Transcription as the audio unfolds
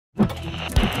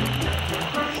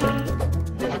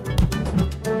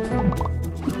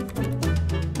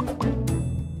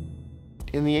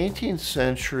In the 18th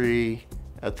century,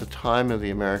 at the time of the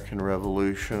American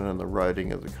Revolution and the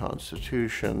writing of the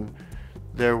Constitution,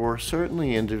 there were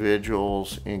certainly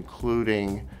individuals,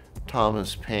 including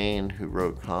Thomas Paine, who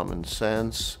wrote Common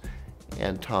Sense,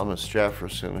 and Thomas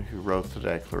Jefferson, who wrote the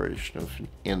Declaration of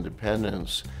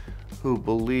Independence, who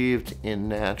believed in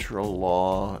natural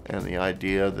law and the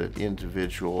idea that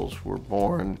individuals were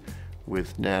born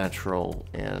with natural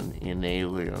and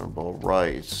inalienable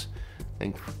rights,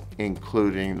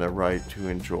 including the right to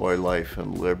enjoy life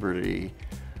and liberty,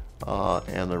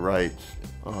 and the right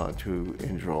to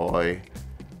enjoy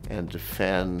and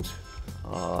defend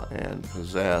and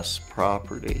possess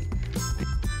property.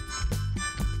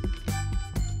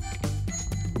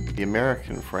 The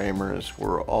American framers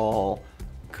were all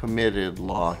committed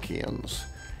Lockeans.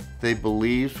 They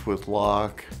believed with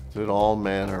Locke that all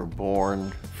men are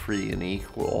born free and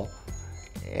equal,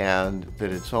 and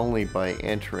that it's only by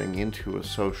entering into a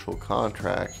social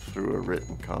contract through a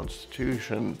written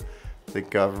constitution that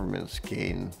governments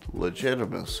gain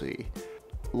legitimacy.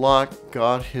 Locke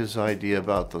got his idea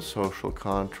about the social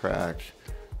contract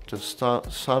to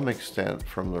some extent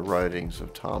from the writings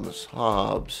of Thomas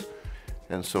Hobbes,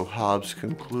 and so Hobbes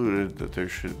concluded that there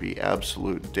should be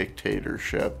absolute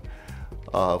dictatorship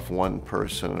of one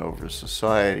person over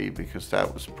society because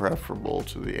that was preferable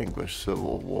to the English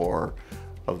Civil War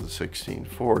of the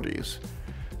 1640s.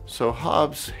 So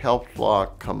Hobbes helped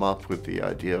Locke come up with the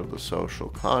idea of the social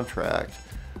contract,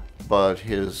 but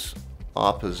his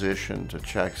opposition to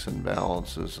checks and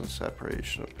balances and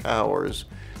separation of powers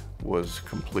was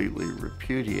completely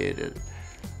repudiated.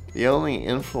 The only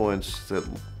influence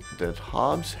that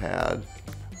Hobbes had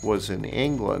was in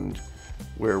England,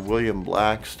 where William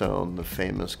Blackstone, the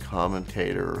famous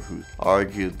commentator who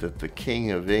argued that the King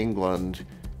of England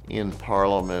in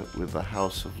Parliament with the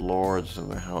House of Lords and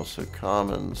the House of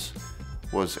Commons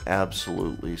was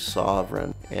absolutely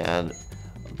sovereign. And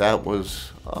that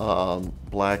was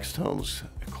Blackstone's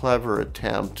clever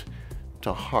attempt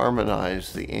to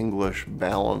harmonize the English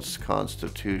balanced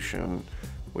constitution,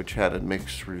 which had a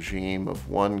mixed regime of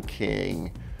one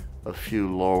king, a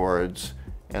few lords,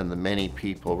 and the many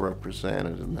people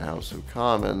represented in the House of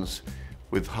Commons,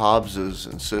 with Hobbes's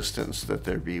insistence that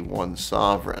there be one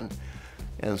sovereign.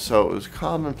 And so it was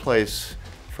commonplace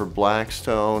for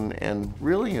Blackstone, and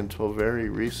really until very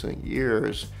recent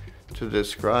years, to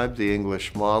describe the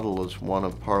English model as one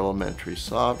of parliamentary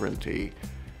sovereignty.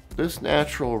 This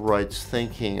natural rights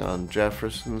thinking on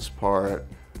Jefferson's part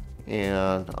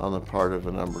and on the part of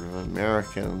a number of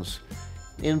Americans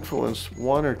influenced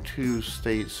one or two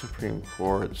state Supreme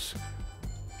Courts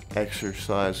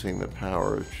exercising the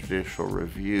power of judicial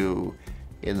review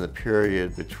in the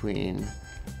period between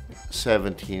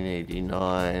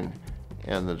 1789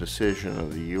 and the decision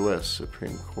of the U.S.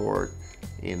 Supreme Court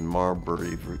in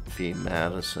Marbury v.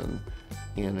 Madison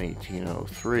in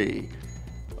 1803.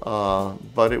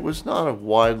 But it was not a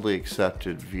widely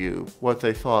accepted view. What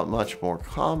they thought much more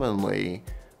commonly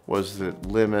was that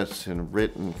limits in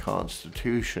written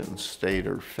constitutions, state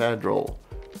or federal,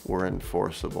 were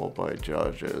enforceable by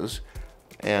judges,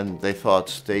 and they thought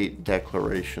state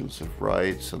declarations of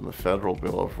rights and the Federal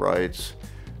Bill of Rights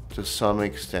to some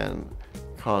extent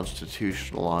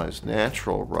constitutionalized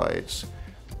natural rights,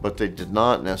 but they did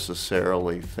not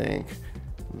necessarily think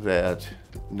that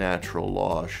natural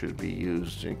law should be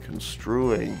used in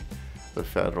construing the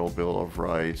Federal Bill of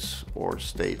Rights or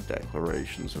state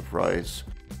declarations of rights.